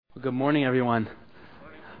Well, good morning, everyone.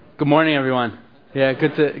 Good morning, everyone. Yeah,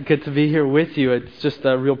 good to be here with you. It's just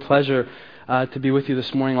a real pleasure to be with you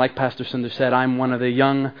this morning. Like Pastor Sundar said, I'm one of the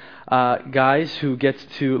young guys who gets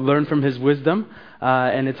to learn from his wisdom,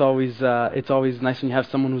 and it's always nice when you have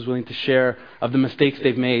someone who's willing to share of the mistakes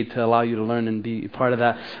they've made to allow you to learn and be part of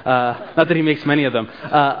that. Not that he makes many of them.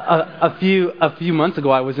 A few months ago,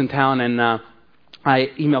 I was in town and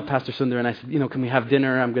I emailed Pastor Sundar and I said, can we have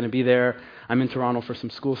dinner? I'm going to be there. I'm in Toronto for some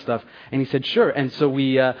school stuff. And he said, sure. And so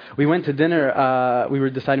we went to dinner. We were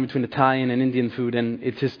deciding between Italian and Indian food, and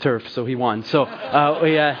it's his turf, so he won. So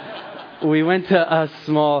we went to a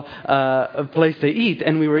small place to eat,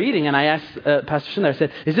 and we were eating. And I asked Pastor Sundar, I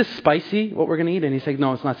said, is this spicy, what we're going to eat? And he said,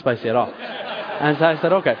 no, it's not spicy at all. And so I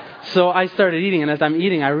said, okay. So I started eating, and as I'm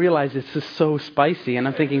eating, I realized it's just so spicy. And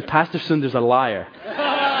I'm thinking, Pastor Sundar's a liar.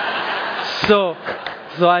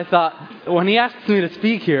 So I thought, when he asks me to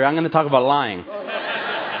speak here, I'm going to talk about lying.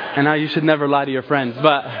 And how you should never lie to your friends.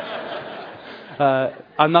 But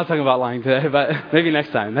I'm not talking about lying today, but maybe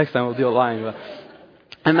next time. Next time we'll deal with lying. But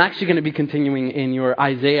I'm actually going to be continuing in your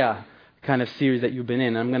Isaiah kind of series that you've been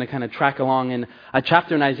in. I'm going to kind of track along in a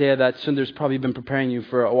chapter in Isaiah that Sundar's probably been preparing you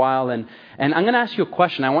for a while. And I'm going to ask you a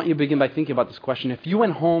question. I want you to begin by thinking about this question. If you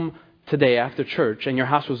went home today after church and your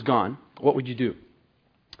house was gone, what would you do?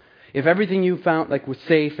 If everything you found was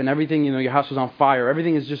safe and everything, your house was on fire,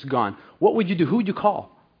 everything is just gone, what would you do? Who would you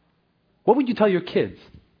call? What would you tell your kids?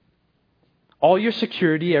 All your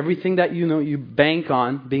security, everything that you bank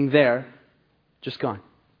on being there, just gone.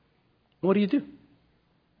 What do you do?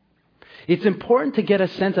 It's important to get a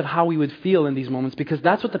sense of how we would feel in these moments because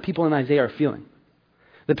that's what the people in Isaiah are feeling.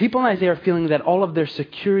 The people in Isaiah are feeling that all of their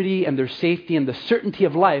security and their safety and the certainty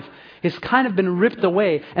of life has kind of been ripped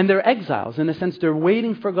away, and they're exiles. In a sense, they're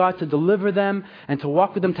waiting for God to deliver them and to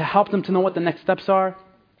walk with them, to help them to know what the next steps are.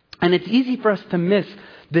 And it's easy for us to miss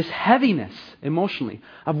this heaviness emotionally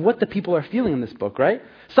of what the people are feeling in this book, right?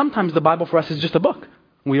 Sometimes the Bible for us is just a book.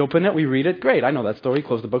 We open it, we read it, great, I know that story,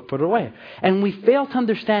 close the book, put it away. And we fail to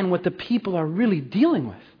understand what the people are really dealing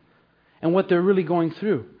with and what they're really going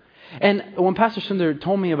through. And when Pastor Sundar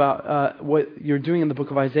told me about what you're doing in the book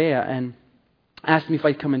of Isaiah and asked me if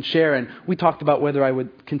I'd come and share, and we talked about whether I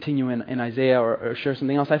would continue in Isaiah or share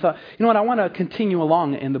something else, I thought, I want to continue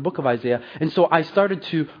along in the book of Isaiah. And so I started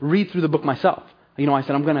to read through the book myself. I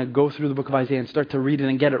said, I'm going to go through the book of Isaiah and start to read it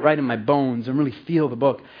and get it right in my bones and really feel the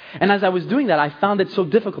book. And as I was doing that, I found it so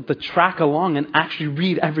difficult to track along and actually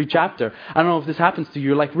read every chapter. I don't know if this happens to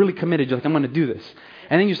you. You're really committed. You're I'm going to do this.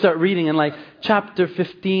 And then you start reading, and chapter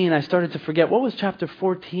 15, I started to forget, what was chapter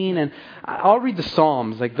 14? And I'll read the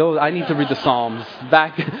Psalms, those, I need to read the Psalms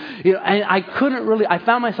back. And I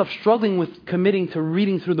found myself struggling with committing to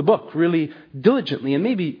reading through the book really diligently. And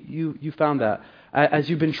maybe you found that. As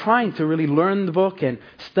you've been trying to really learn the book and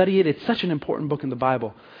study it, it's such an important book in the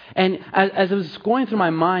Bible. And as I was going through my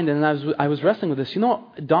mind and I was wrestling with this,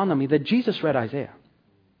 it dawned on me that Jesus read Isaiah.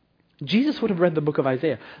 Jesus would have read the book of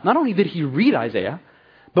Isaiah. Not only did he read Isaiah,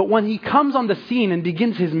 but when he comes on the scene and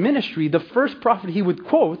begins his ministry, the first prophet he would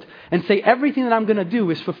quote and say, everything that I'm going to do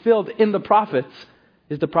is fulfilled in the prophets,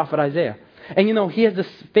 is the prophet Isaiah. And he has this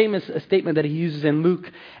famous statement that he uses in Luke,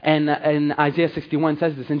 and Isaiah 61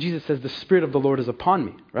 says this, and Jesus says, the Spirit of the Lord is upon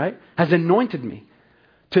me, right? Has anointed me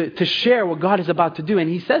to share what God is about to do. And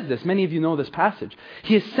he says this, many of you know this passage.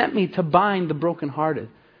 He has sent me to bind the brokenhearted,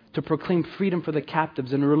 to proclaim freedom for the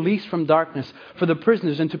captives and release from darkness for the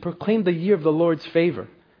prisoners, and to proclaim the year of the Lord's favor.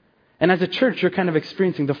 And as a church, you're kind of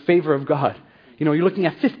experiencing the favor of God. You're looking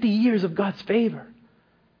at 50 years of God's favor.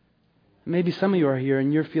 Maybe some of you are here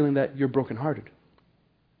and you're feeling that you're brokenhearted.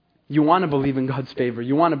 You want to believe in God's favor.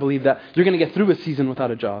 You want to believe that you're going to get through a season without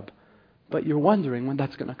a job. But you're wondering when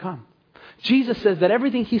that's going to come. Jesus says that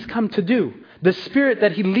everything He's come to do, the Spirit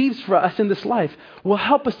that He leaves for us in this life, will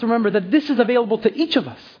help us to remember that this is available to each of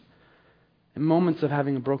us. In moments of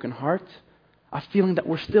having a broken heart, a feeling that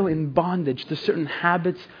we're still in bondage to certain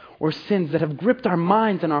habits or sins that have gripped our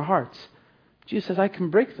minds and our hearts. Jesus says, I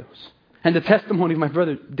can break those. And the testimony of my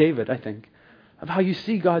brother David, I think, of how you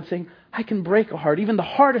see God saying, I can break a heart, even the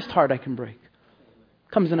hardest heart I can break,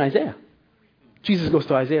 comes in Isaiah. Jesus goes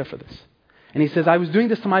to Isaiah for this. And he says, I was doing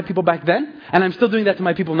this to my people back then, and I'm still doing that to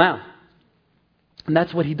my people now. And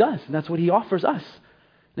that's what he does. And that's what he offers us.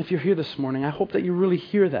 And if you're here this morning, I hope that you really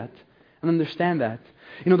hear that and understand that.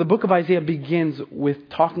 The book of Isaiah begins with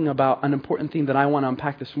talking about an important theme that I want to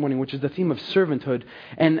unpack this morning, which is the theme of servanthood.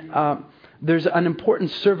 And there's an important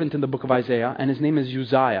servant in the book of Isaiah, and his name is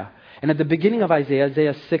Uzziah. And at the beginning of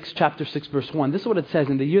Isaiah 6, chapter 6, verse 1, this is what it says.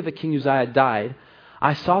 In the year that King Uzziah died,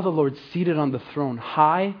 I saw the Lord seated on the throne,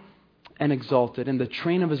 high and exalted, and the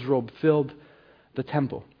train of his robe filled the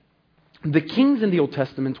temple. the kings in the Old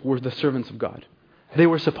Testament were the servants of God. They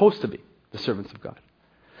were supposed to be the servants of God.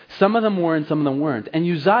 Some of them were and some of them weren't. And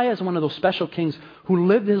Uzziah is one of those special kings who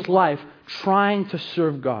lived his life trying to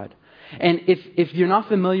serve God. And if you're not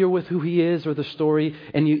familiar with who he is or the story,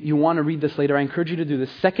 and you want to read this later, I encourage you to do this.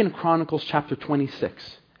 2 Chronicles chapter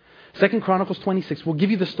 26. 2 Chronicles 26 will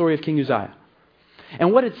give you the story of King Uzziah.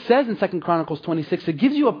 And what it says in 2 Chronicles 26, it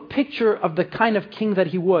gives you a picture of the kind of king that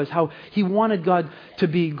he was, how he wanted God to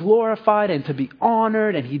be glorified and to be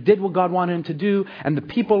honored, and he did what God wanted him to do, and the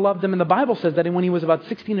people loved him. And the Bible says that when he was about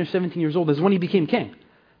 16 or 17 years old is when he became king.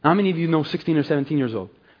 Now, how many of you know 16 or 17 years old?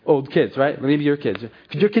 Old kids, right? Maybe your kids.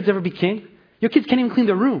 Could your kids ever be king? Your kids can't even clean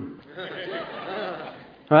their room.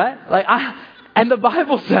 Right? And the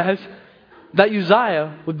Bible says that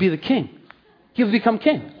Uzziah would be the king. He would become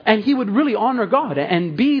king. And he would really honor God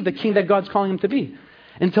and be the king that God's calling him to be.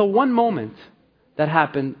 Until one moment that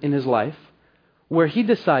happened in his life where he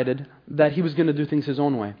decided that he was going to do things his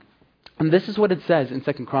own way. And this is what it says in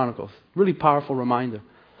 2 Chronicles. Really powerful reminder.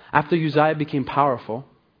 After Uzziah became powerful,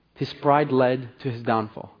 his pride led to his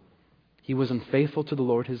downfall. He was unfaithful to the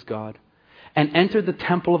Lord his God and entered the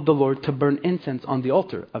temple of the Lord to burn incense on the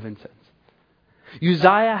altar of incense.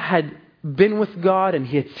 Uzziah had been with God and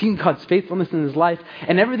he had seen God's faithfulness in his life,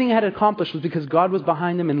 and everything he had accomplished was because God was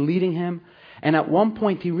behind him and leading him. And at one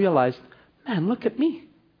point he realized, man, look at me.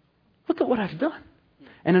 Look at what I've done.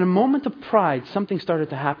 And in a moment of pride, something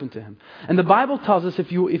started to happen to him. And the Bible tells us,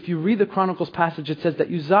 if you read the Chronicles passage, it says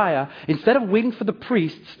that Uzziah, instead of waiting for the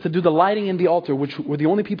priests to do the lighting in the altar, which were the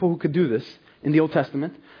only people who could do this in the Old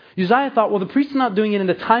Testament, Uzziah thought, well, the priest's not doing it in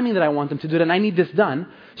the timing that I want them to do it, and I need this done.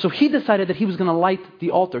 So he decided that he was going to light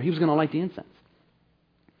the altar. He was going to light the incense.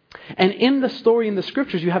 And in the story in the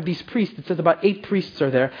scriptures, you have these priests. It says about 8 priests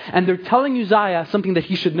are there, and they're telling Uzziah something that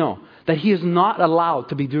he should know, that he is not allowed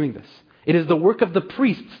to be doing this. It is the work of the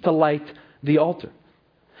priests to light the altar.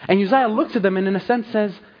 And Uzziah looks at them and in a sense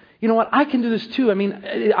says, you know what, I can do this too. I mean,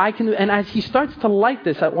 I can do. And as he starts to light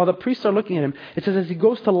this, while the priests are looking at him, it says as he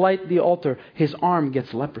goes to light the altar, his arm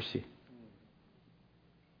gets leprosy.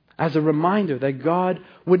 As a reminder that God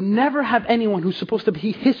would never have anyone who's supposed to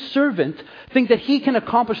be his servant think that he can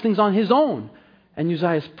accomplish things on his own. And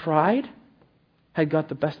Uzziah's pride had got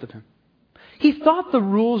the best of him. He thought the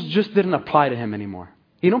rules just didn't apply to him anymore.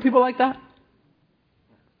 You know people like that?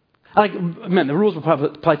 Man, the rules will probably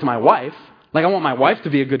apply to my wife. I want my wife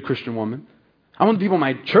to be a good Christian woman. I want the people in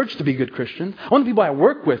my church to be good Christians. I want the people I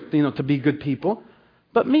work with, to be good people.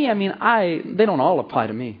 But me, they don't all apply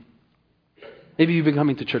to me. Maybe you've been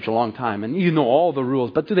coming to church a long time and you know all the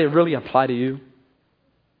rules, but do they really apply to you?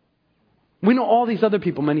 We know all these other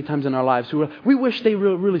people many times in our lives we wish they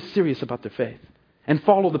were really serious about their faith and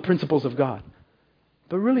follow the principles of God.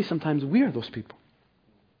 But really sometimes we are those people.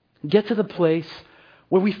 Get to the place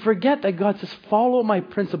where we forget that God says, follow my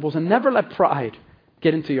principles and never let pride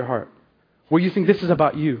get into your heart. Where you think this is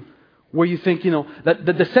about you. Where you think, that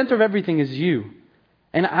the center of everything is you.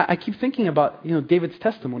 And I keep thinking about, David's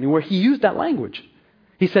testimony where he used that language.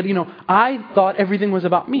 He said, I thought everything was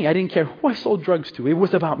about me. I didn't care who I sold drugs to. It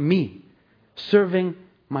was about me. Serving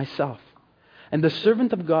myself. And the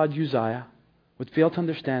servant of God, Uzziah, would fail to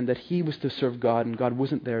understand that he was to serve God and God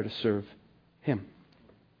wasn't there to serve him.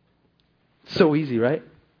 So easy, right?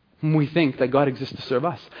 We think that God exists to serve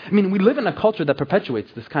us. We live in a culture that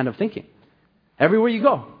perpetuates this kind of thinking. Everywhere you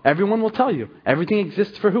go, everyone will tell you, everything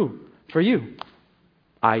exists for who? For you.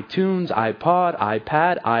 iTunes, iPod,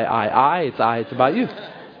 iPad, it's about you.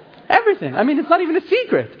 Everything. It's not even a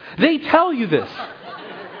secret. They tell you this.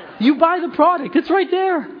 You buy the product, it's right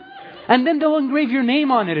there. And then they'll engrave your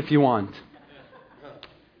name on it if you want.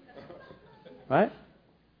 Right?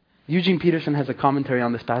 Eugene Peterson has a commentary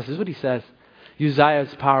on this passage. This is what he says.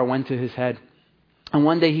 Uzziah's power went to his head. And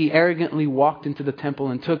one day he arrogantly walked into the temple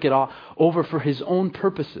and took it all over for his own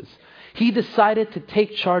purposes. He decided to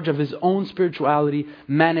take charge of his own spirituality,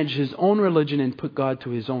 manage his own religion, and put God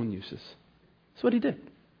to his own uses. That's what he did.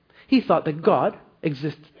 He thought that God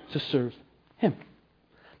exists to serve him.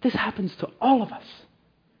 This happens to all of us.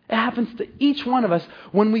 It happens to each one of us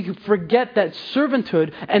when we forget that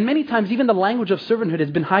servanthood, and many times even the language of servanthood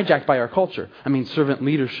has been hijacked by our culture. Servant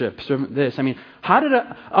leadership, servant this. How did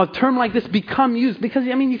a term like this become used? Because,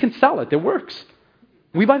 you can sell it. It works.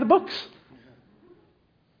 We buy the books.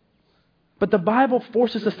 But the Bible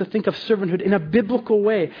forces us to think of servanthood in a biblical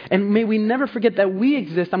way. And may we never forget that we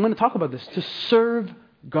exist, I'm going to talk about this, to serve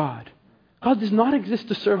God. God does not exist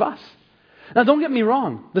to serve us. Now, don't get me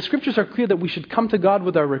wrong. The scriptures are clear that we should come to God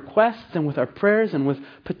with our requests and with our prayers and with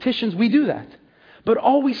petitions. We do that. But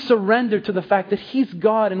always surrender to the fact that He's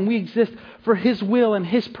God and we exist for His will and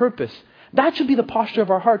His purpose. That should be the posture of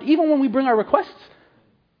our heart, even when we bring our requests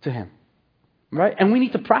to Him. Right? And we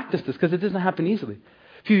need to practice this because it doesn't happen easily.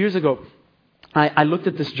 A few years ago, I looked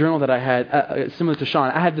at this journal that I had, similar to Sean.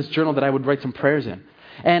 I had this journal that I would write some prayers in.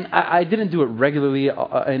 And I didn't do it regularly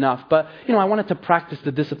enough, but I wanted to practice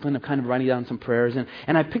the discipline of kind of writing down some prayers.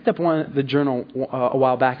 And I picked up the journal a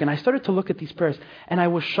while back, and I started to look at these prayers, and I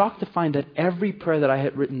was shocked to find that every prayer that I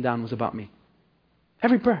had written down was about me.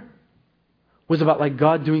 Every prayer was about like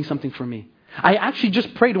God doing something for me. I actually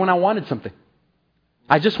just prayed when I wanted something.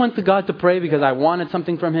 I just went to God to pray because I wanted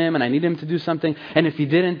something from Him and I needed Him to do something. And if He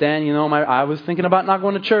didn't, then, I was thinking about not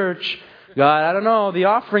going to church. God, I don't know, the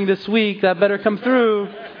offering this week, that better come through.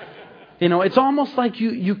 It's almost like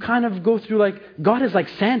you kind of go through like, God is like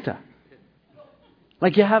Santa.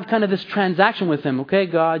 Like you have kind of this transaction with Him. Okay,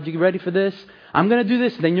 God, you ready for this? I'm going to do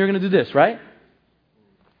this, then you're going to do this, right?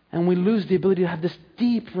 And we lose the ability to have this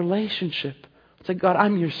deep relationship. It's like, God,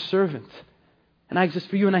 I'm your servant. And I exist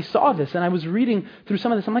for you. And I saw this and I was reading through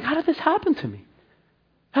some of this. I'm like, how did this happen to me?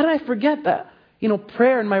 How did I forget that?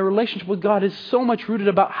 Prayer and my relationship with God is so much rooted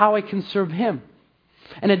about how I can serve Him.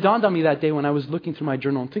 And it dawned on me that day when I was looking through my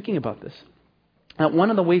journal and thinking about this. That one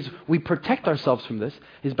of the ways we protect ourselves from this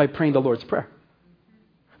is by praying the Lord's Prayer.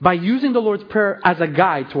 By using the Lord's Prayer as a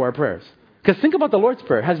guide to our prayers. Because think about the Lord's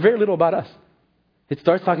Prayer. It has very little about us. It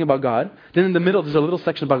starts talking about God. Then in the middle, there's a little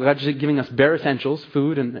section about God just giving us bare essentials,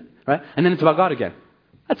 food, right? And then it's about God again.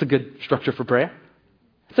 That's a good structure for prayer.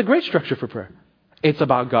 It's a great structure for prayer. It's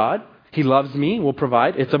about God. He loves me, will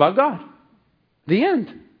provide. It's about God. The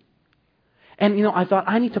end. And, I thought,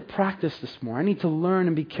 I need to practice this more. I need to learn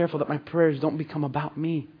and be careful that my prayers don't become about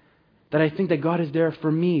me. That I think that God is there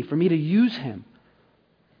for me to use Him.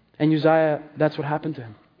 And Uzziah, that's what happened to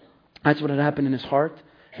him. That's what had happened in his heart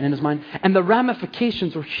and in his mind. And the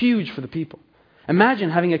ramifications were huge for the people.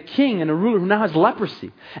 Imagine having a king and a ruler who now has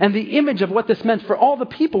leprosy. And the image of what this meant for all the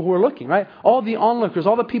people who were looking, right? All the onlookers,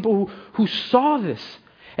 all the people who saw this.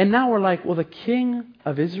 And now we're like, well, the king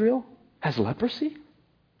of Israel has leprosy?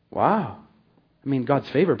 Wow. I mean, God's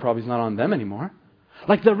favor probably is not on them anymore.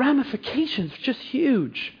 Like the ramifications were just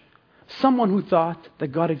huge. Someone who thought that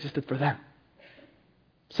God existed for them.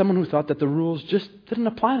 Someone who thought that the rules just didn't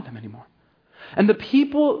apply to them anymore. And the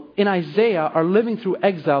people in Isaiah are living through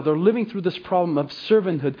exile. They're living through this problem of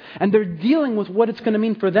servanthood. And they're dealing with what it's going to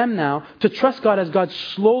mean for them now to trust God as God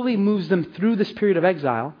slowly moves them through this period of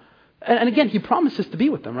exile. And again, He promises to be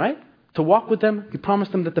with them, right? To walk with them. He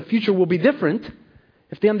promised them that the future will be different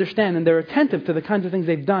if they understand and they're attentive to the kinds of things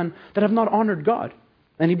they've done that have not honored God.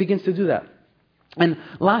 And He begins to do that. And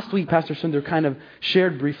last week, Pastor Sundar kind of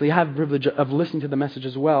shared briefly, I have the privilege of listening to the message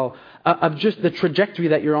as well, of just the trajectory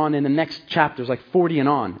that you're on in the next chapters, like 40 and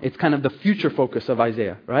on. It's kind of the future focus of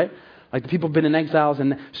Isaiah, right? Like the people have been in exiles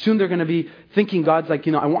and soon they're going to be thinking God's like,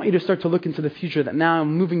 I want you to start to look into the future, that now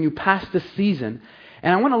I'm moving you past this season.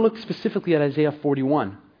 And I want to look specifically at Isaiah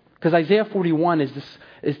 41. Because Isaiah 41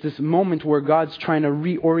 is this moment where God's trying to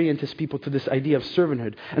reorient His people to this idea of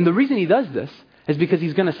servanthood. And the reason He does this is because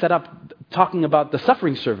He's going to set up talking about the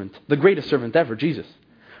suffering servant, the greatest servant ever, Jesus.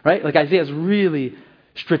 Right? Like Isaiah is really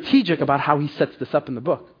strategic about how he sets this up in the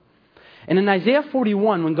book. And in Isaiah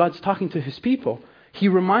 41, when God's talking to His people, He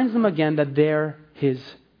reminds them again that they're His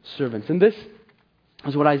servants. And this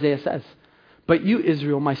is what Isaiah says. But you,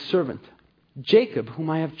 Israel, my servant, Jacob, whom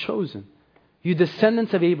I have chosen, you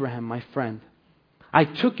descendants of Abraham, my friend, I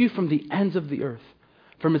took you from the ends of the earth.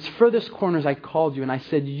 From its furthest corners I called you, and I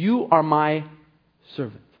said, you are my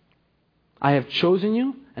servant. I have chosen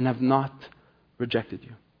you and have not rejected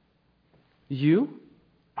you. You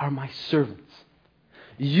are my servants.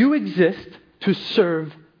 You exist to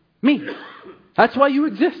serve me. That's why you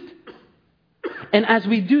exist. And as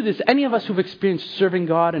we do this, any of us who've experienced serving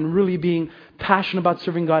God and really being passionate about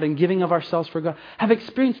serving God and giving of ourselves for God have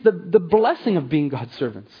experienced the blessing of being God's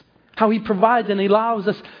servants. How He provides and He allows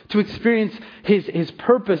us to experience His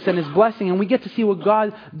purpose and His blessing. And we get to see what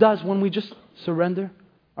God does when we just surrender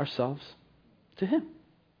ourselves to Him.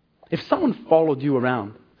 If someone followed you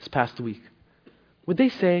around this past week, would they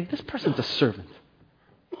say, this person's a servant?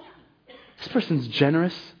 This person's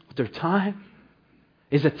generous with their time,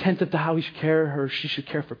 is attentive to how he should care or she should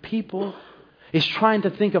care for people, is trying to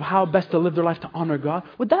think of how best to live their life to honor God.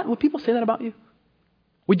 Would people say that about you?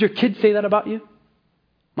 Would your kids say that about you?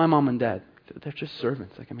 My mom and dad, they're just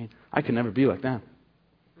servants. I could never be like them.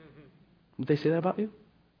 Would they say that about you?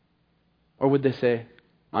 Or would they say,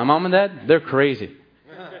 my mom and dad, they're crazy.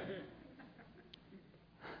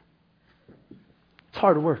 It's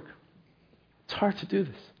hard work. It's hard to do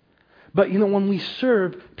this. But when we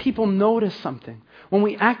serve, people notice something. when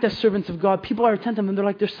we act as servants of God, people are attentive and they're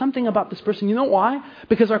like, there's something about this person. You know why?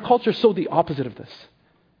 Because our culture is so the opposite of this.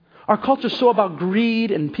 Our culture is so about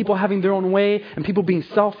greed and people having their own way and people being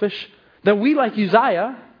selfish that we, like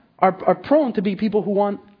Uzziah, are prone to be people who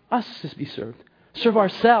want us to be served. Serve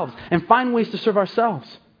ourselves and find ways to serve ourselves.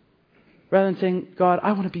 Rather than saying, God,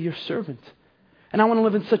 I want to be your servant. And I want to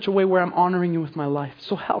live in such a way where I'm honoring you with my life.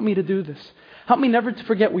 So help me to do this. Help me never to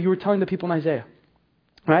forget what you were telling the people in Isaiah.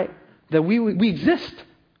 Right? That we exist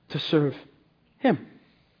to serve Him.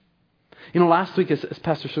 Last week as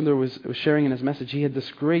Pastor Sundar was sharing in his message, he had this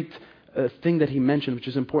great thing that he mentioned, which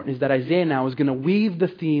is important, is that Isaiah now is going to weave the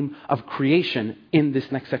theme of creation in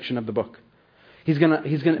this next section of the book. He's going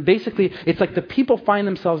to basically, it's like the people find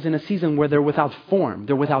themselves in a season where they're without form,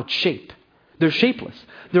 they're without shape. They're shapeless.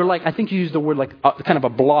 They're like, I think you used the word like kind of a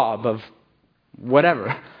blob of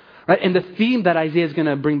whatever. Right? And the theme that Isaiah is going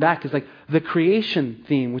to bring back is like the creation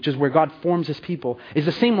theme, which is where God forms His people, is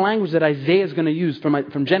the same language that Isaiah is going to use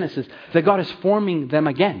from Genesis, that God is forming them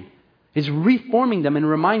again. Is reforming them and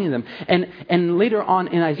reminding them. And later on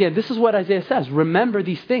in Isaiah, this is what Isaiah says. Remember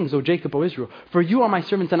these things, O Jacob, O Israel, for you are my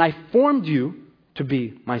servants and I formed you to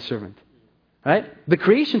be my servant. Right? The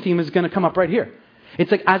creation theme is going to come up right here. It's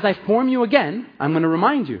like, as I form you again, I'm going to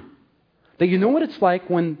remind you that you know what it's like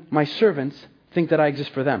when my servants think that I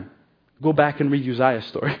exist for them. Go back and read Uzziah's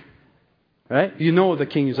story. Right? You know the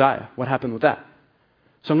King Uzziah, what happened with that.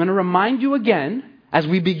 So I'm going to remind you again, as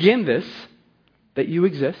we begin this, that you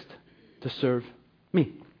exist to serve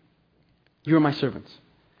me. You are my servants.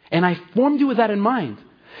 And I formed you with that in mind.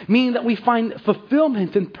 Meaning that we find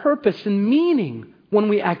fulfillment and purpose and meaning when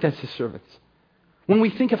we act as His servants. When we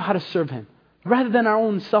think of how to serve Him. Rather than our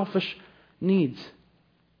own selfish needs.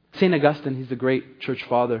 St. Augustine, he's the great church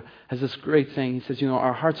father, has this great thing. He says,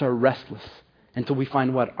 our hearts are restless until we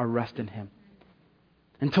find what? Our rest in Him.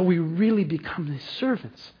 Until we really become His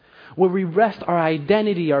servants. Where we rest our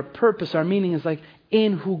identity, our purpose, our meaning is like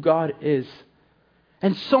in who God is.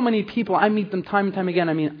 And so many people, I meet them time and time again.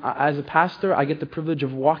 I mean, as a pastor, I get the privilege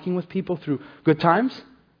of walking with people through good times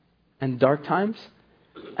and dark times.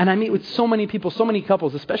 And I meet with so many people, so many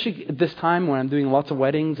couples, especially at this time when I'm doing lots of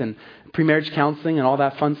weddings and pre-marriage counseling and all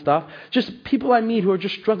that fun stuff. Just people I meet who are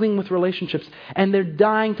just struggling with relationships and they're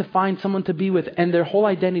dying to find someone to be with and their whole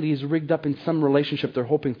identity is rigged up in some relationship they're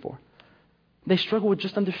hoping for. They struggle with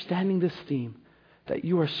just understanding this theme, that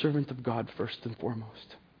you are a servant of God first and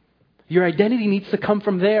foremost. Your identity needs to come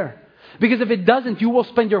from there. Because if it doesn't, you will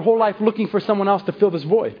spend your whole life looking for someone else to fill this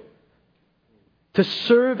void. To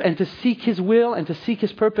serve and to seek His will and to seek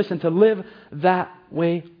His purpose and to live that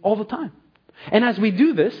way all the time. And as we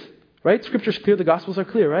do this, right, Scripture's clear, the Gospels are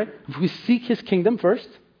clear, right? If we seek His kingdom first,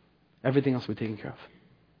 everything else will be taken care of.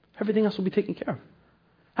 Everything else will be taken care of.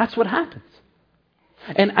 That's what happens.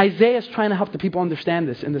 And Isaiah is trying to help the people understand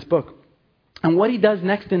this in this book. And what he does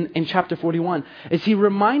next in chapter 41 is he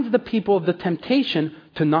reminds the people of the temptation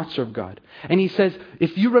to not serve God. And he says,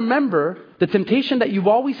 if you remember, the temptation that you've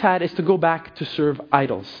always had is to go back to serve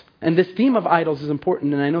idols. And this theme of idols is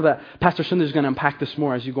important, and I know that Pastor Sundar is going to unpack this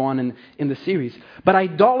more as you go on in the series. But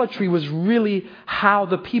idolatry was really how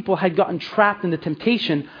the people had gotten trapped in the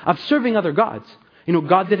temptation of serving other gods.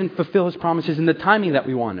 God didn't fulfill His promises in the timing that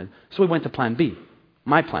we wanted. So we went to plan B,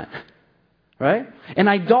 my plan. Right? And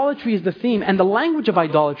idolatry is the theme. And the language of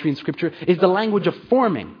idolatry in Scripture is the language of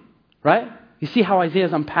forming. Right? You see how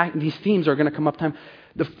Isaiah's unpacking these themes are going to come up time.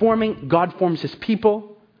 The forming, God forms His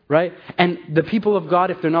people. Right? And the people of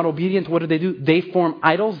God, if they're not obedient, what do? They form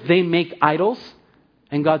idols. They make idols.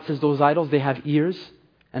 And God says those idols, they have ears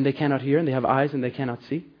and they cannot hear. And they have eyes and they cannot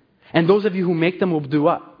see. And those of you who make them will do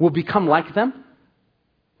what? Will become like them.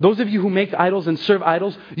 Those of you who make idols and serve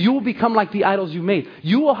idols, you will become like the idols you made.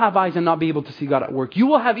 You will have eyes and not be able to see God at work. You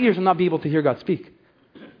will have ears and not be able to hear God speak.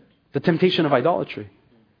 The temptation of idolatry.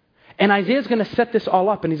 And Isaiah's going to set this all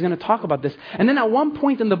up and he's going to talk about this. And then at one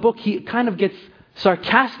point in the book, he kind of gets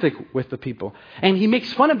sarcastic with the people. And he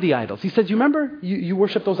makes fun of the idols. He says, you remember you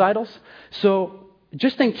worship those idols? So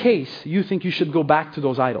just in case you think you should go back to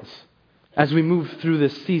those idols as we move through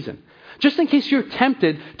this season. Just in case you're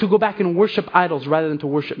tempted to go back and worship idols rather than to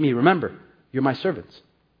worship me. Remember, you're my servants.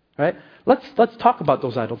 Right? Let's talk about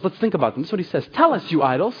those idols. Let's think about them. That's what he says. Tell us, you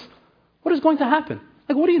idols, what is going to happen?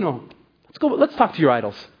 Like, what do you know? Let's talk to your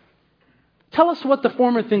idols. Tell us what the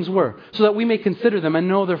former things were so that we may consider them and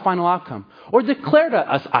know their final outcome. Or declare to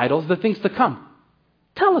us, idols, the things to come.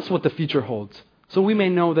 Tell us what the future holds so we may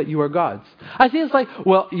know that you are gods. Isaiah's like,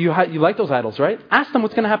 well, you like those idols, right? Ask them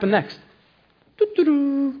what's going to happen next.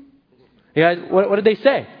 Doo-doo-doo. You guys, what did they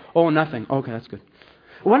say? Oh, nothing. Okay, that's good.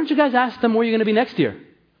 Why don't you guys ask them where you're going to be next year?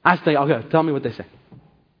 Okay, tell me what they say.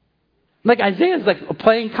 Like Isaiah's like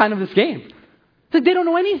playing kind of this game. It's like they don't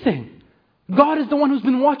know anything. God is the one who's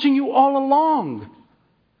been watching you all along.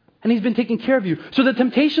 And He's been taking care of you. So the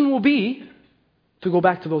temptation will be to go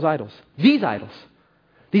back to those idols. These idols.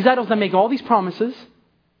 These idols that make all these promises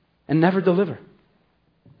and never deliver.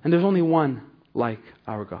 And there's only one like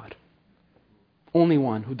our God. Only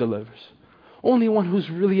one who delivers. Only one who's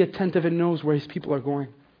really attentive and knows where His people are going.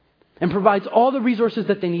 And provides all the resources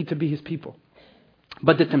that they need to be His people.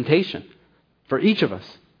 But the temptation for each of us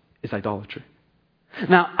is idolatry.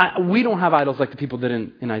 Now, we don't have idols like the people did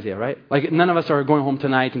in Isaiah, right? Like none of us are going home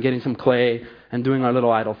tonight and getting some clay and doing our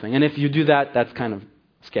little idol thing. And if you do that, that's kind of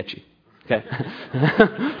sketchy. Okay?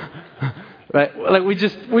 Right? Like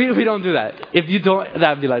we don't do that. If you don't,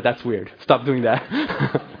 that'd be like, that's weird. Stop doing that.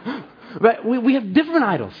 Right? We have different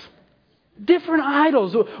idols. Different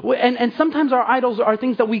idols. And sometimes our idols are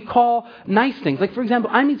things that we call nice things. Like for example,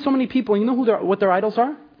 I meet so many people, and you know what their idols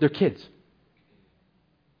are? Their kids.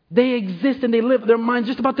 They exist and they live their minds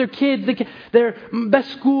just about their kids. Their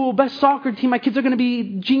best school, best soccer team. My kids are going to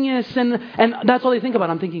be genius. And that's all they think about.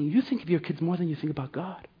 I'm thinking, you think of your kids more than you think about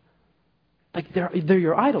God. Like they're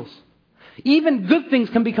your idols. Even good things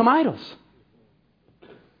can become idols.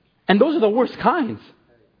 And those are the worst kinds.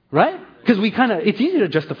 Right? Because it's easy to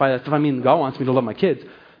justify that stuff. I mean, God wants me to love my kids.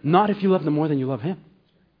 Not if you love them more than you love Him.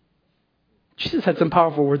 Jesus had some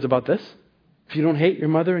powerful words about this. If you don't hate your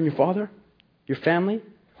mother and your father, your family.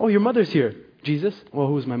 Oh, your mother's here. Jesus? Well,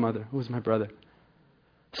 who's my mother? Who's my brother?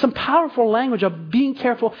 Some powerful language of being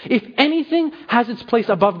careful. If anything has its place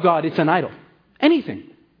above God, it's an idol. Anything.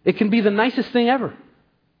 It can be the nicest thing ever.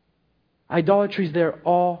 Idolatry is there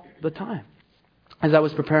all the time. As I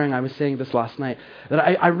was preparing, I was saying this last night, that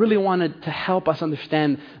I really wanted to help us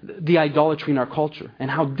understand the idolatry in our culture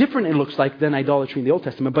and how different it looks like than idolatry in the Old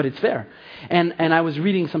Testament, but it's there. And I was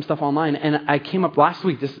reading some stuff online, and I came up last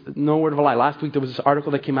week, this no word of a lie, last week there was this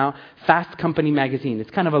article that came out, Fast Company magazine.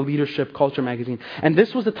 It's kind of a leadership culture magazine. And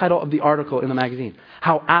this was the title of the article in the magazine,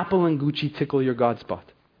 How Apple and Gucci Tickle Your God Spot.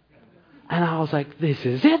 And I was like, this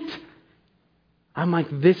is it. I'm like,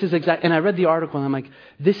 this is exactly, and I read the article and I'm like,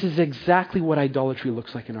 this is exactly what idolatry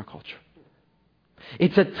looks like in our culture.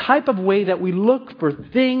 It's a type of way that we look for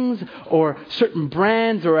things or certain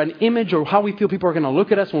brands or an image or how we feel people are going to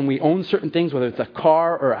look at us when we own certain things, whether it's a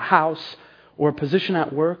car or a house or a position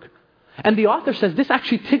at work. And the author says this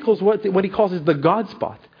actually tickles what he calls is the God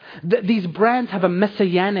spot. These brands have a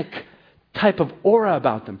messianic type of aura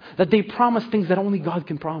about them, that they promise things that only God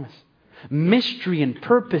can promise. Mystery and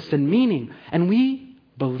purpose and meaning. And we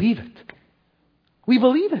believe it. We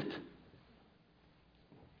believe it.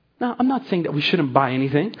 Now, I'm not saying that we shouldn't buy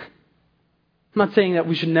anything. I'm not saying that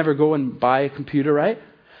we should never go and buy a computer, right?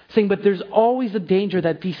 Saying, but there's always a danger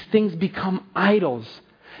that these things become idols.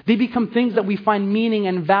 They become things that we find meaning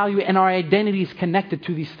and value, and our identity is connected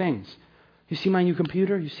to these things. You see my new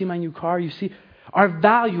computer? You see my new car? You see our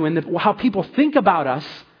value and how people think about us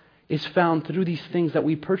is found through these things that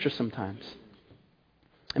we purchase sometimes.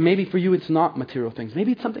 And maybe for you it's not material things.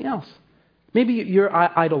 Maybe it's something else. Maybe your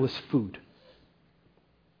idol is food.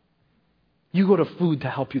 You go to food to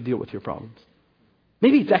help you deal with your problems.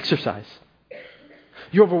 Maybe it's exercise.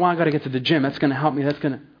 You're overwhelmed, got to get to the gym. That's going to help me.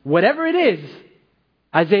 Whatever it is,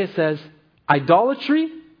 Isaiah says, idolatry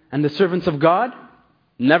and the servants of God,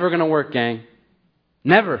 never going to work, gang.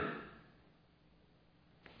 Never.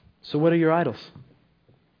 So what are your idols?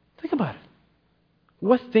 Think about it.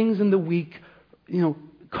 What things in the week,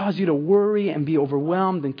 cause you to worry and be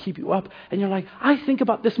overwhelmed and keep you up? And you're like, I think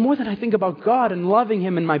about this more than I think about God and loving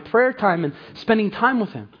Him in my prayer time and spending time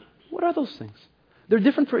with Him. What are those things? They're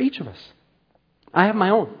different for each of us. I have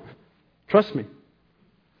my own. Trust me.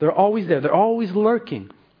 They're always there. They're always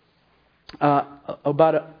lurking. Probably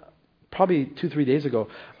 2-3 days ago,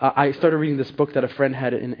 I started reading this book that a friend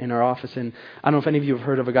had in our office. And I don't know if any of you have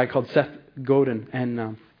heard of a guy called Seth Godin.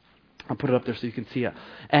 And I'll put it up there so you can see it.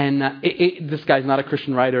 And this guy's not a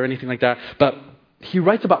Christian writer or anything like that, but he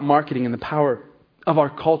writes about marketing and the power of our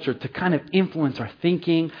culture to kind of influence our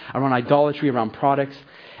thinking around idolatry, around products.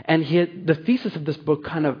 And the thesis of this book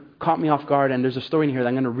kind of caught me off guard, and there's a story in here that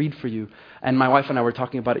I'm going to read for you. And my wife and I were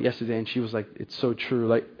talking about it yesterday, and she was like, it's so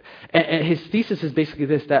true. And his thesis is basically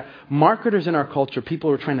this, that marketers in our culture, people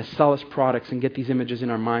who are trying to sell us products and get these images in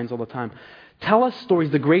our minds all the time, tell us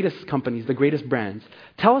stories, the greatest companies, the greatest brands,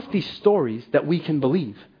 tell us these stories that we can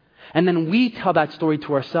believe. And then we tell that story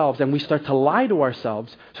to ourselves, and we start to lie to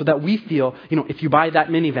ourselves so that we feel, if you buy that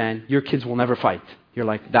minivan, your kids will never fight. You're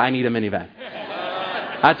like, I need a minivan.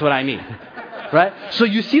 That's what I need. Right? So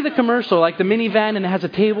you see the commercial, like the minivan, and it has a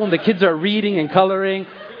table, and the kids are reading and coloring.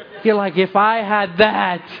 You're like, if I had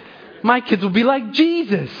that, My kids will be like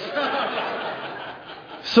Jesus.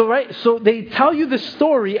 So they tell you the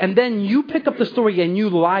story, and then you pick up the story and you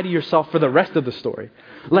lie to yourself for the rest of the story.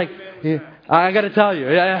 Like, yeah, I got to tell you.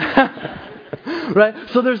 Yeah. Right?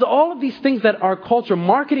 So there's all of these things that our culture,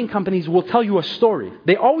 marketing companies will tell you a story.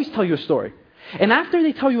 They always tell you a story. And after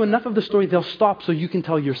they tell you enough of the story, they'll stop so you can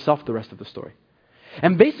tell yourself the rest of the story.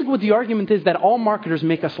 And basically what the argument is that all marketers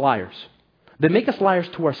make us liars. They make us liars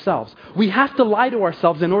to ourselves. We have to lie to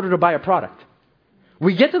ourselves in order to buy a product.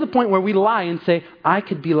 We get to the point where we lie and say, I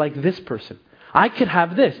could be like this person. I could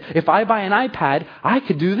have this. If I buy an iPad, I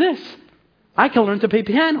could do this. I can learn to play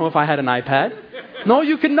piano if I had an iPad. No,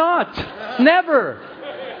 you could not. Never.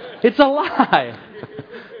 It's a lie.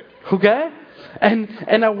 Okay? And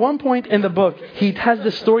at one point in the book, he has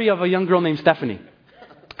the story of a young girl named Stephanie.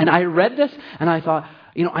 And I read this and I thought,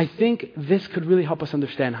 I think this could really help us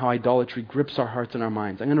understand how idolatry grips our hearts and our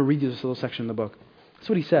minds. I'm going to read you this little section in the book. That's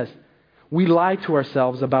what he says. We lie to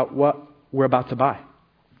ourselves about what we're about to buy.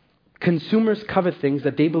 Consumers covet things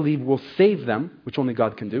that they believe will save them, which only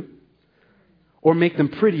God can do, or make them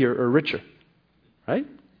prettier or richer. Right?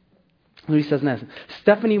 And he says next.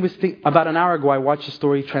 Stephanie was about an hour ago, I watched a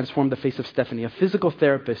story transform the face of Stephanie, a physical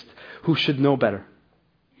therapist who should know better.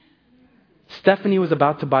 Stephanie was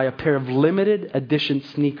about to buy a pair of limited edition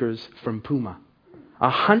sneakers from Puma.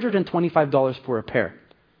 $125 for a pair.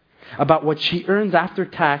 About what she earns after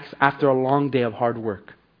tax after a long day of hard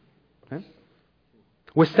work. Okay?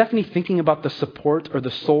 Was Stephanie thinking about the support or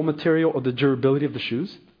the sole material or the durability of the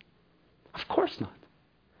shoes? Of course not.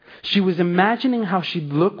 She was imagining how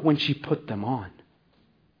she'd look when she put them on.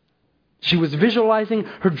 She was visualizing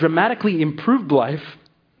her dramatically improved life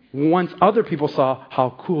once other people saw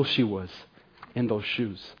how cool she was in those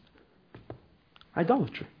shoes.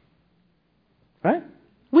 Idolatry. Right?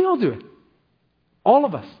 We all do it. All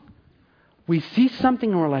of us. We see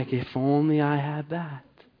something and we're like, if only I had that.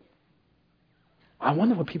 I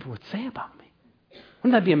wonder what people would say about me.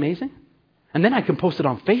 Wouldn't that be amazing? And then I can post it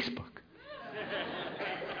on Facebook.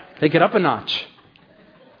 Take it up a notch.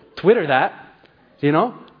 Twitter that.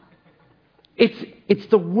 It's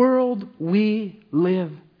the world we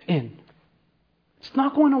live in. It's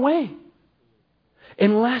not going away.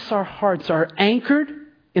 Unless our hearts are anchored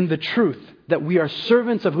in the truth that we are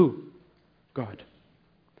servants of who? God.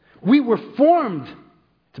 We were formed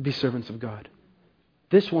to be servants of God.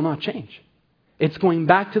 This will not change. It's going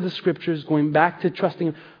back to the scriptures, going back to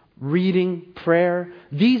trusting, reading, prayer.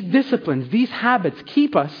 These disciplines, these habits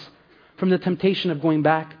keep us from the temptation of going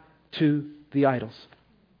back to the idols.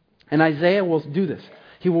 And Isaiah will do this.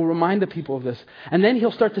 He will remind the people of this. And then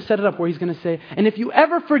he'll start to set it up where he's going to say, and if you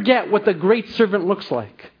ever forget what the great servant looks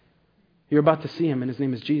like, you're about to see him, and his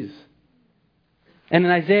name is Jesus. And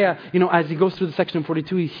in Isaiah, as he goes through the section in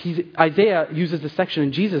 42, Isaiah uses this section,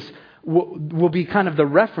 and Jesus will be kind of the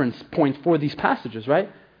reference point for these passages, right?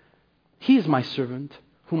 He is my servant,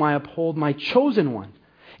 whom I uphold, my chosen one,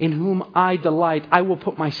 in whom I delight. I will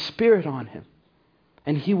put my spirit on him,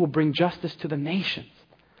 and he will bring justice to the nations.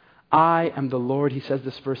 I am the Lord, he says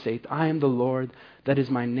this verse 8, I am the Lord, that is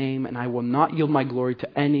my name, and I will not yield my glory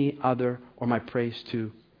to any other or my praise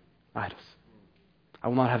to idols. I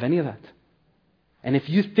will not have any of that. And if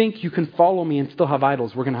you think you can follow me and still have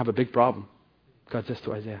idols, we're going to have a big problem. God says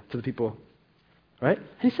to Isaiah, to the people. Right?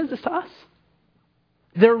 And he says this to us.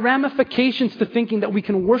 There are ramifications to thinking that we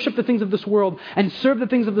can worship the things of this world and serve the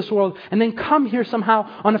things of this world and then come here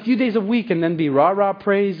somehow on a few days a week and then be rah-rah,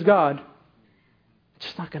 praise God. It's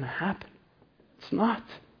just not going to happen. It's not.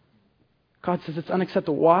 God says it's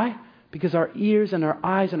unacceptable. Why? Because our ears and our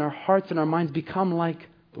eyes and our hearts and our minds become like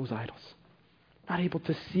those idols. Not able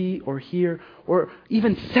to see or hear or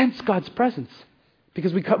even sense God's presence.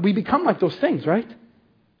 Because we become like those things, right?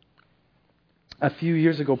 A few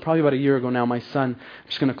years ago, probably about a year ago now, my son, I'm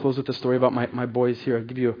just going to close with the story about my boys here. I'll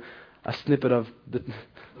give you a snippet of the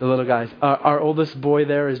little guys. Our oldest boy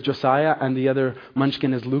there is Josiah, and the other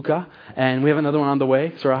munchkin is Luca. And we have another one on the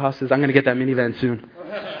way. So our house is, I'm going to get that minivan soon.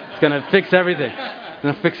 It's going to fix everything.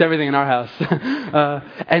 Going to fix everything in our house.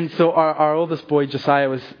 And so our oldest boy, Josiah,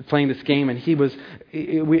 was playing this game, and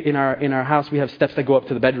in our house, we have steps that go up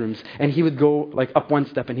to the bedrooms. And he would go like up one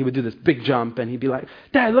step, and he would do this big jump, and he'd be like,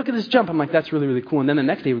 Dad, look at this jump. I'm like, that's really, really cool. And then the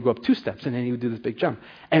next day, he would go up 2 steps, and then he would do this big jump.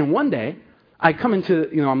 And one day, I come into,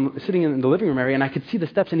 I'm sitting in the living room area, and I could see the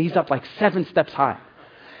steps, and he's up like 7 steps high.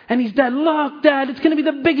 And he's, look, Dad, it's going to be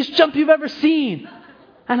the biggest jump you've ever seen.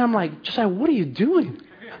 And I'm like, Josiah, what are you doing?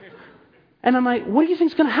 And I'm like, what do you think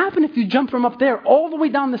is going to happen if you jump from up there all the way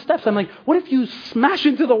down the steps? I'm like, what if you smash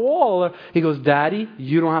into the wall? He goes, Daddy,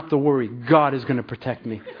 you don't have to worry. God is going to protect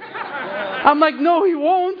me. I'm like, no, he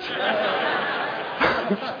won't.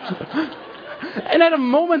 And at a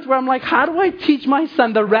moment where I'm like, how do I teach my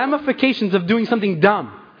son the ramifications of doing something dumb?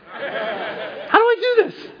 How do I do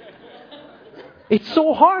this? It's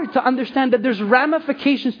so hard to understand that there's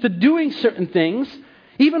ramifications to doing certain things,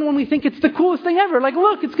 even when we think it's the coolest thing ever. Like,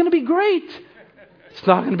 look, it's going to be great. It's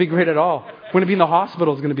not going to be great at all. We're going to be in the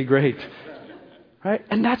hospital. It's going to be great. Right?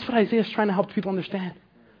 And that's what Isaiah is trying to help people understand.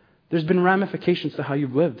 There's been ramifications to how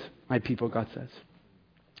you've lived, my people, God says.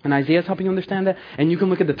 And Isaiah is helping you understand that. And you can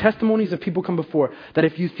look at the testimonies of people come before. That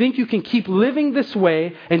if you think you can keep living this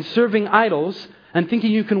way and serving idols and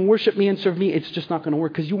thinking you can worship me and serve me, it's just not going to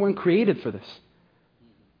work because you weren't created for this.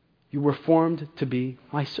 You were formed to be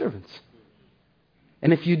my servants.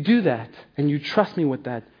 And if you do that and you trust me with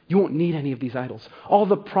that, you won't need any of these idols. All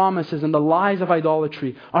the promises and the lies of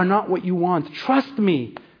idolatry are not what you want. Trust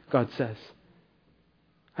me, God says.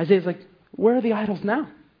 Isaiah's like, where are the idols now?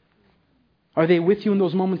 Are they with you in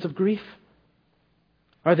those moments of grief?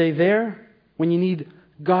 Are they there when you need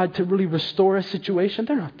God to really restore a situation?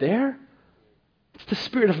 They're not there. It's the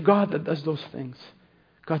Spirit of God that does those things.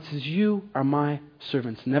 God says, you are my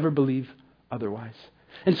servants. Never believe otherwise.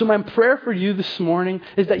 And so my prayer for you this morning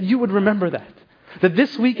is that you would remember that. That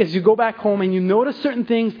this week as you go back home and you notice certain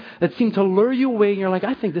things that seem to lure you away and you're like,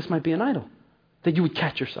 I think this might be an idol. That you would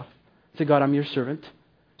catch yourself. Say, God, I'm your servant.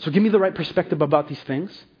 So give me the right perspective about these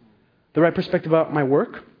things. The right perspective about my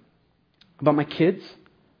work, about my kids,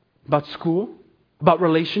 about school, about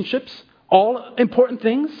relationships, all important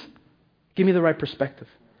things. Give me the right perspective.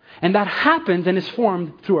 And that happens and is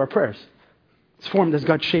formed through our prayers. It's formed as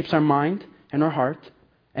God shapes our mind and our heart,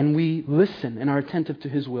 and we listen and are attentive to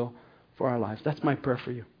His will for our lives. That's my prayer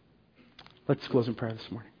for you. Let's close in prayer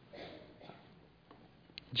this morning.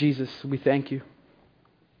 Jesus, we thank you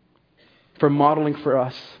for modeling for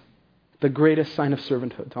us the greatest sign of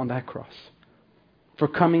servanthood on that cross. For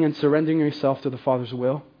coming and surrendering yourself to the Father's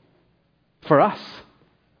will. For us,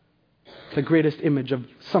 the greatest image of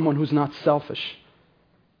someone who's not selfish.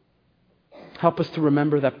 Help us to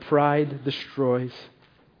remember that pride destroys,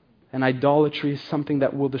 and idolatry is something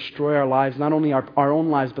that will destroy our lives, not only our own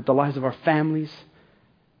lives, but the lives of our families,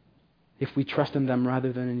 if we trust in them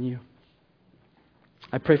rather than in you.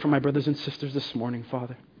 I pray for my brothers and sisters this morning,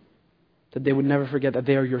 Father, that they would never forget that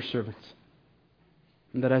they are your servants.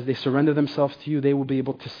 And that as they surrender themselves to you, they will be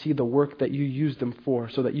able to see the work that you used them for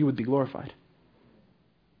so that you would be glorified.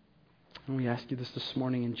 And we ask you this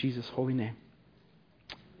morning in Jesus' holy name.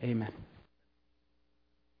 Amen.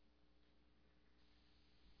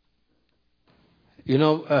 You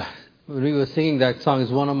know, when we were singing that song,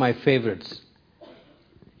 it's one of my favorites.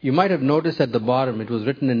 You might have noticed at the bottom, it was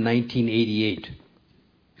written in 1988.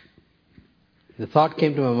 The thought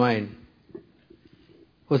came to my mind,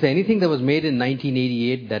 was there anything that was made in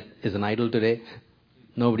 1988 that is an idol today?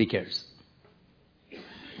 Nobody cares.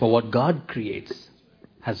 But what God creates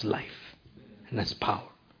has life and has power.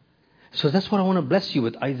 So that's what I want to bless you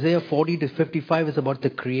with. Isaiah 40 to 55 is about the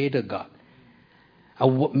Creator God.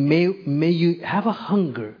 May you have a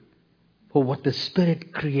hunger for what the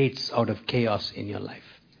Spirit creates out of chaos in your life.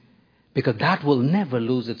 Because that will never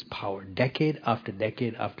lose its power, decade after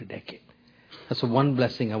decade after decade. That's one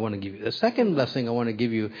blessing I want to give you. The second blessing I want to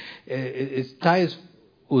give you is ties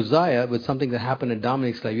Uzziah with something that happened in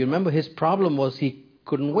Dominic's life. You remember his problem was he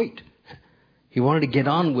couldn't wait. He wanted to get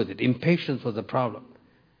on with it. Impatience was the problem.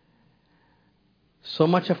 So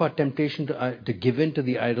much of our temptation to give in to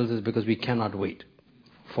the idols is because we cannot wait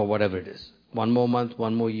for whatever it is. One more month,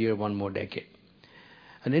 one more year, one more decade.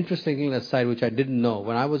 An interesting thing aside, which I didn't know,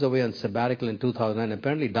 when I was away on sabbatical in 2009,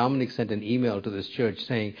 apparently Dominic sent an email to this church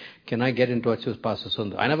saying, can I get in touch with Pastor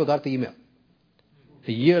Sundar? I never got the email.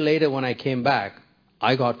 A year later when I came back,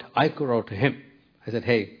 I wrote to him. I said,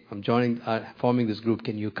 hey, I'm forming this group,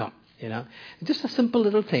 can you come? You know, just a simple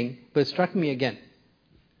little thing, but it struck me again.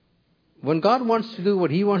 When God wants to do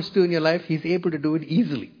what He wants to do in your life, He's able to do it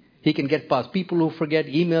easily. He can get past people who forget,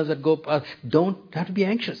 emails that go past. Don't have to be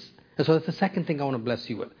anxious. And so that's the second thing I want to bless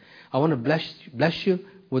you with. I want to bless you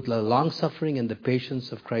with the long-suffering and the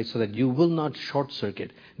patience of Christ so that you will not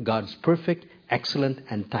short-circuit God's perfect, excellent,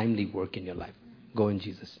 and timely work in your life. Go in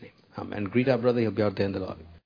Jesus' name. Amen. Greet our brother. He'll be out there in the lobby.